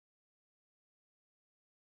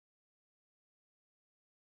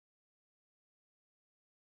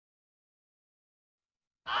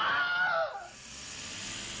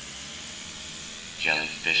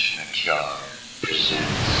Jellyfish In A Jar presents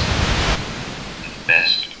the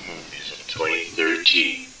best movies of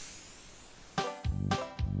 2013.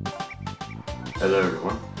 Hello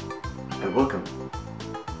everyone, and welcome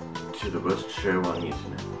to the worst show on the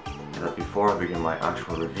internet. But before I begin my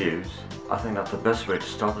actual reviews, I think that the best way to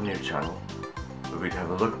start a new channel would be to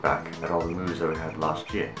have a look back at all the movies that we had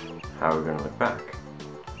last year. How are we going to look back?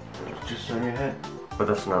 It's just on your head. But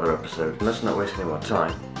that's another episode. Let's not waste any more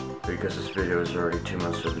time, because this video is already 2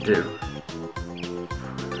 months overdue.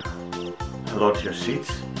 Hold on to your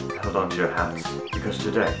seats, hold on to your hats, because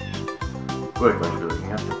today we're going to be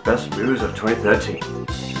looking at the best movies of 2013.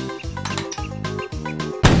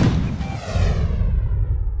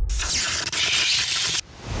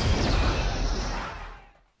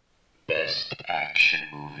 Best action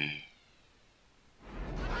movie.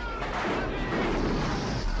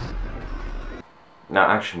 Now,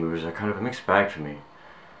 action movies are kind of a mixed bag for me.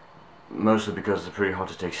 Mostly because they're pretty hard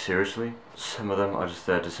to take seriously. Some of them are just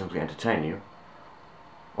there to simply entertain you,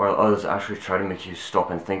 while others actually try to make you stop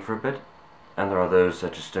and think for a bit. And there are those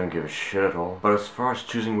that just don't give a shit at all. But as far as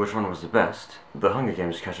choosing which one was the best, The Hunger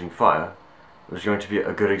Games Catching Fire was going to be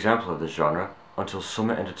a good example of this genre, until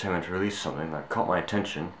Summer Entertainment released something that caught my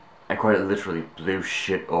attention and quite literally blew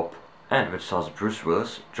shit up. And which stars Bruce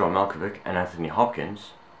Willis, John Malkovich, and Anthony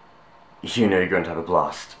Hopkins. You know you're going to have a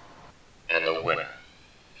blast. And the winner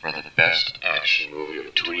for the best action movie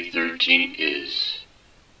of 2013 is...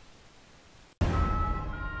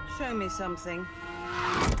 Show me something.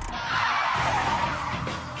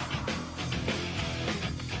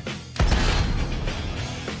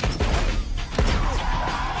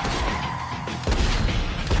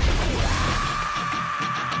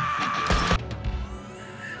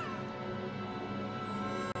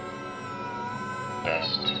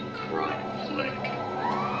 Best crime flick.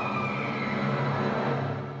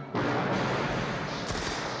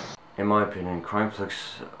 In my opinion, crime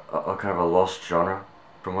flicks are kind of a lost genre.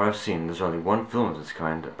 From what I've seen, there's only one film of this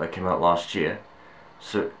kind that came out last year,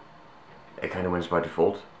 so it kind of wins by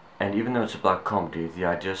default. And even though it's a black comedy, the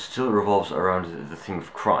idea still revolves around the theme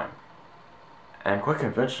of crime. And quite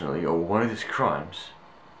conventionally, one of these crimes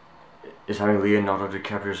is having Leonardo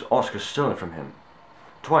DiCaprio's Oscar stolen from him.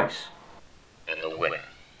 Twice. And the winner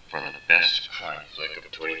for the best crime flick of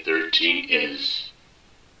 2013 is...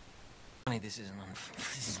 Honey, this isn't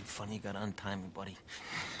funny. You gotta untie me, buddy.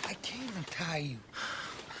 I can't untie you.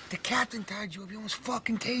 The captain tied you up. He almost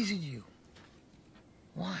fucking tasered you.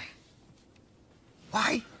 Why?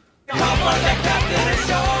 Why?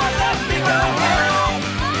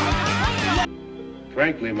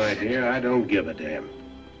 Frankly, my dear, I don't give a damn.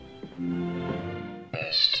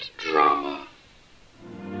 Best drama.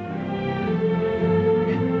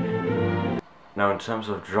 Now, in terms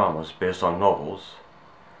of dramas based on novels,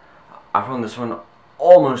 I found this one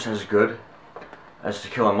almost as good as To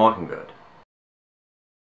Kill a Mockingbird.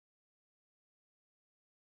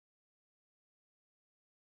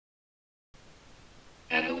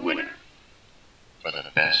 And the winner for the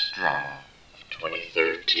best drama of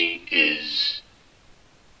 2013 is...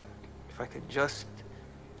 If I could just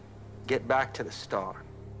get back to the start.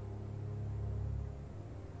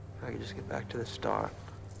 If I could just get back to the start,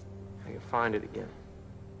 I could find it again.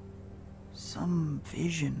 Some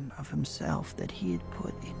vision of himself that he had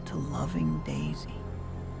put into loving Daisy.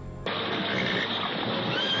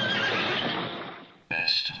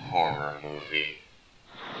 Best horror movie.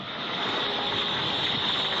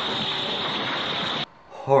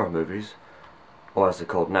 Horror movies, or as they're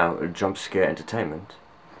called now, jump scare entertainment,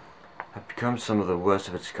 have become some of the worst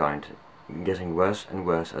of its kind, getting worse and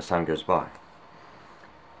worse as time goes by.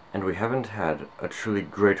 And we haven't had a truly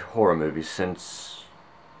great horror movie since...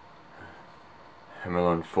 Home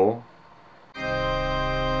Alone 4?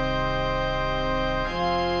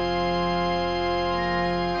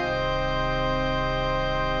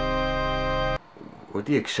 With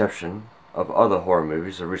the exception of other horror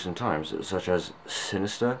movies of recent times, such as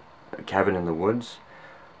Sinister, Cabin in the Woods,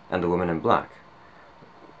 and The Woman in Black,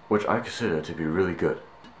 which I consider to be really good.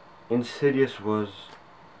 Insidious was...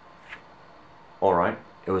 alright.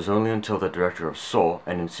 It was only until the director of Saw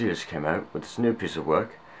and Insidious came out with this new piece of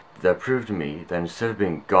work that proved to me that instead of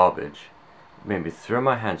being garbage, it made me throw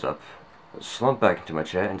my hands up, slump back into my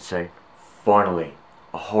chair and say, finally,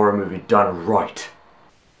 a horror movie done right.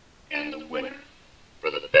 And the winner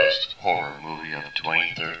for the best horror movie of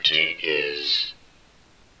 2013 is...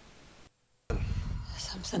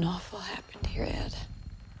 Something awful happened here, Ed.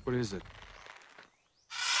 What is it?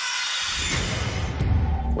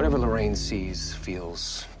 Whatever Lorraine sees,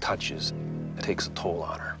 feels, touches, it takes a toll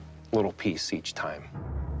on her. A little piece each time.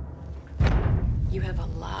 You have a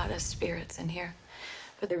lot of spirits in here.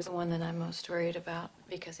 But there's the one that I'm most worried about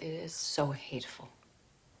because it is so hateful.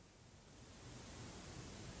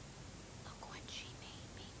 Look what she made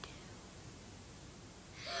me do.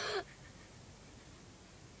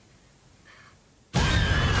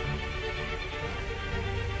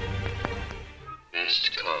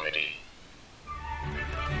 Best comedy.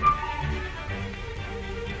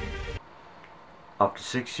 After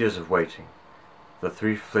 6 years of waiting, the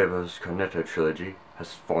Three Flavors Cornetto trilogy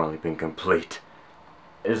has finally been complete.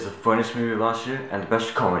 It is the funniest movie of last year and the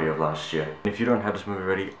best comedy of last year. If you don't have this movie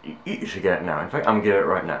ready, you should get it now. In fact, I'm gonna get it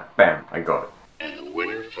right now. Bam, I got it. And the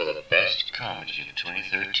winner for the best comedy of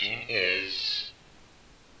 2013 is...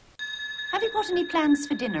 Have you got any plans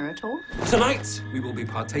for dinner at all? Tonight, we will be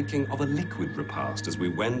partaking of a liquid repast as we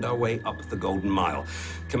wend our way up the Golden Mile,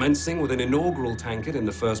 commencing with an inaugural tankard in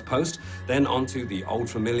the first post, then onto the Old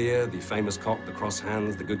Familiar, the famous cock, the cross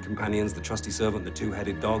hands, the good companions, the trusty servant, the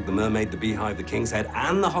two-headed dog, the mermaid, the beehive, the king's head,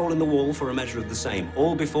 and the hole in the wall for a measure of the same,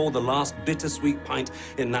 all before the last bittersweet pint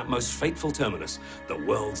in that most fateful terminus, the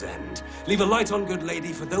world's end. Leave a light on, good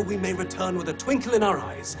lady, for though we may return with a twinkle in our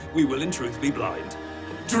eyes, we will in truth be blind.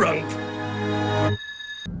 Drunk.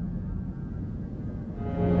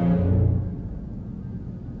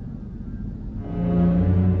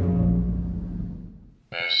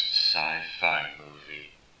 Best sci-fi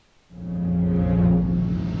movie.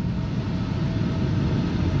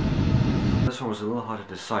 This one was a little hard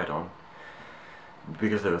to decide on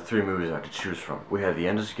because there were 3 movies I had to choose from. We had The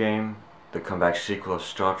Ender's Game, the comeback sequel of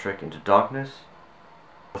Star Trek Into Darkness,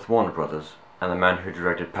 with Warner Brothers, and the man who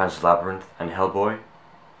directed Pan's Labyrinth and Hellboy.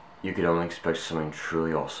 You could only expect something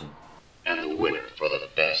truly awesome. And the winner for the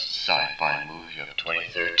best sci-fi movie of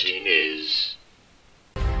 2013 is...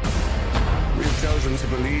 We've chosen to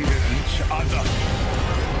believe in each other.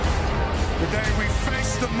 Today we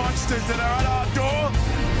face the monsters that are at our door.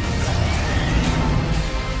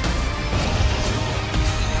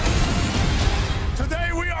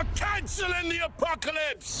 Today we are canceling the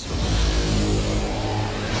apocalypse.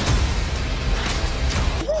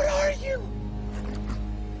 What are you?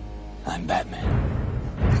 I'm Batman.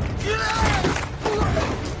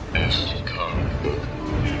 Best comic book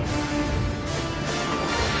movie.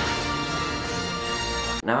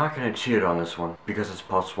 Now I can cheer on this one because it's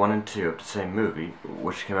parts 1 and 2 of the same movie,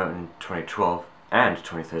 which came out in 2012 and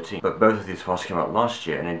 2013. But both of these parts came out last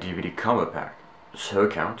year in a DVD combo pack, so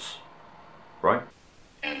it counts, right?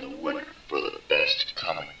 And the winner for the best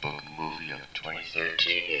comic book movie of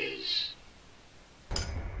 2013 is...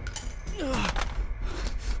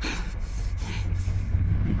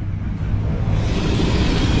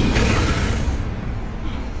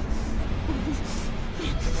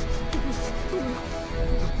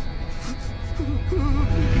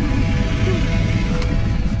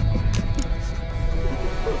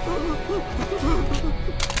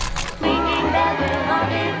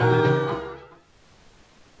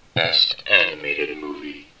 Best animated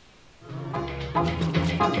movie.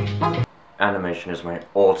 Animation is my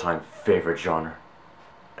all-time favorite genre,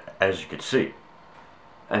 as you can see.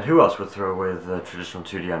 And who else would throw away the traditional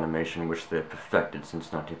 2D animation which they have perfected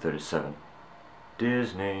since 1937?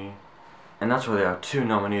 Disney. And that's why there are 2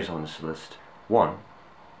 nominees on this list. 1,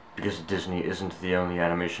 because Disney isn't the only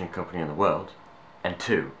animation company in the world. And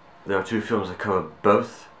 2, there are 2 films that cover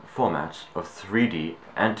both formats of 3D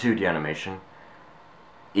and 2D animation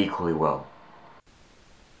equally well.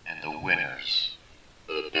 And the winners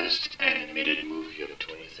for the best animated movie of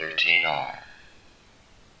 2013 are...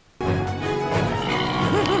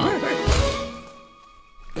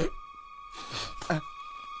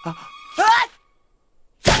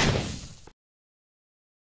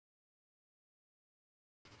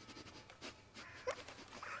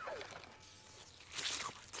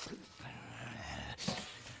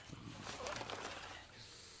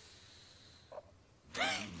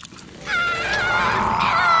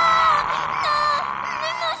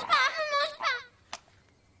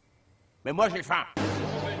 Mais moi j'ai faim.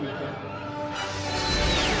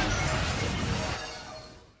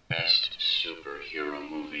 Best superhero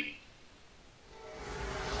movie.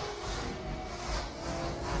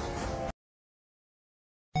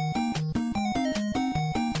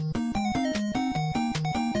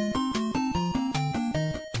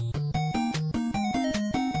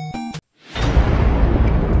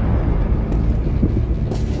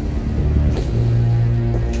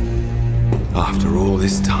 After all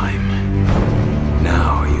this time,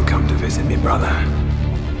 now you come to visit me, brother.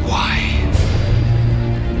 Why?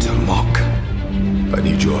 To mock. I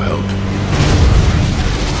need your help.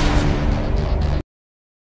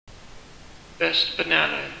 Best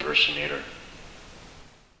banana impersonator.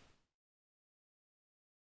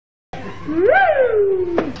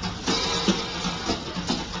 Woo!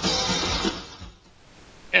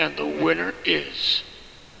 And the winner is...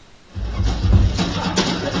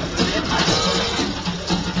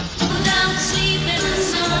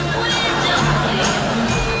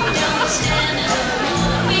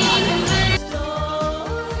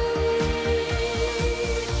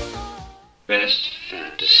 Best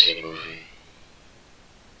Fantasy Movie.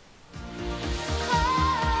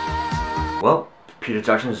 Well, Peter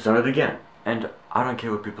Jackson's done it again, and I don't care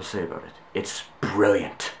what people say about it. It's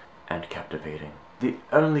brilliant and captivating. The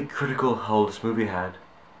only critical hole this movie had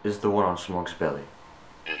is the one on Smog's belly.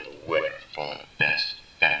 And the winner for the Best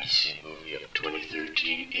Fantasy Movie of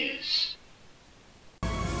 2013 is...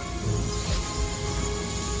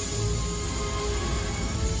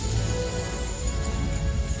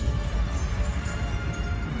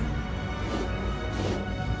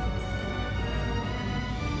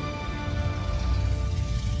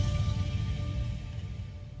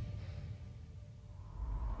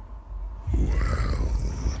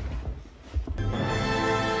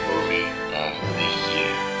 Movie of the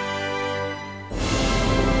Year.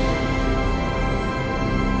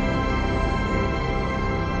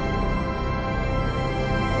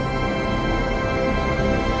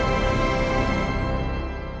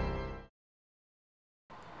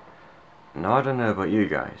 Now, I don't know about you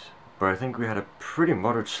guys, but I think we had a pretty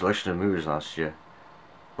moderate selection of movies last year.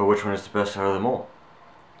 But which one is the best out of them all?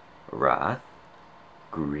 Wrath?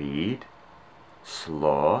 Greed?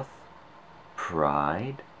 Sloth?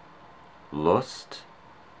 Pride? Lust?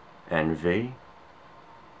 Envy?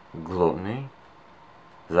 Gluttony?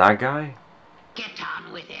 That guy? Get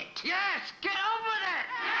on with it. Yes, get on with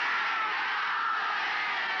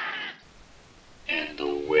it! And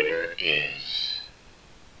the winner is...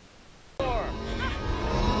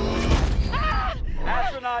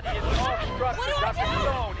 Astronaut is off structure. Dr.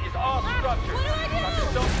 Stone is off structure. Dr.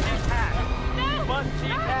 Stone is detached. You must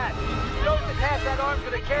detach. If you don't detach, that arm's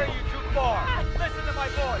going to carry you too far. Listen to my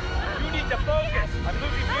voice. You need to focus. I'm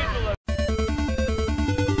losing visual of...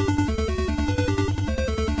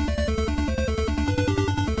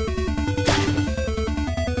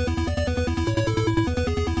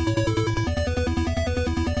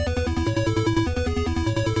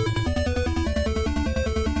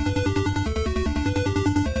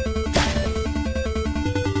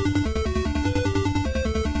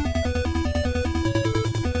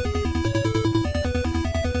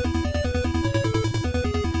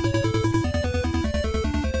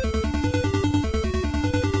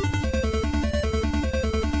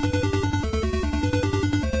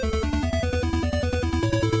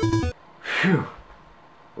 Phew.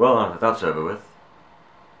 Well, now that that's over with.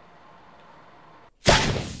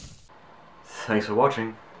 Thanks for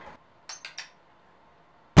watching.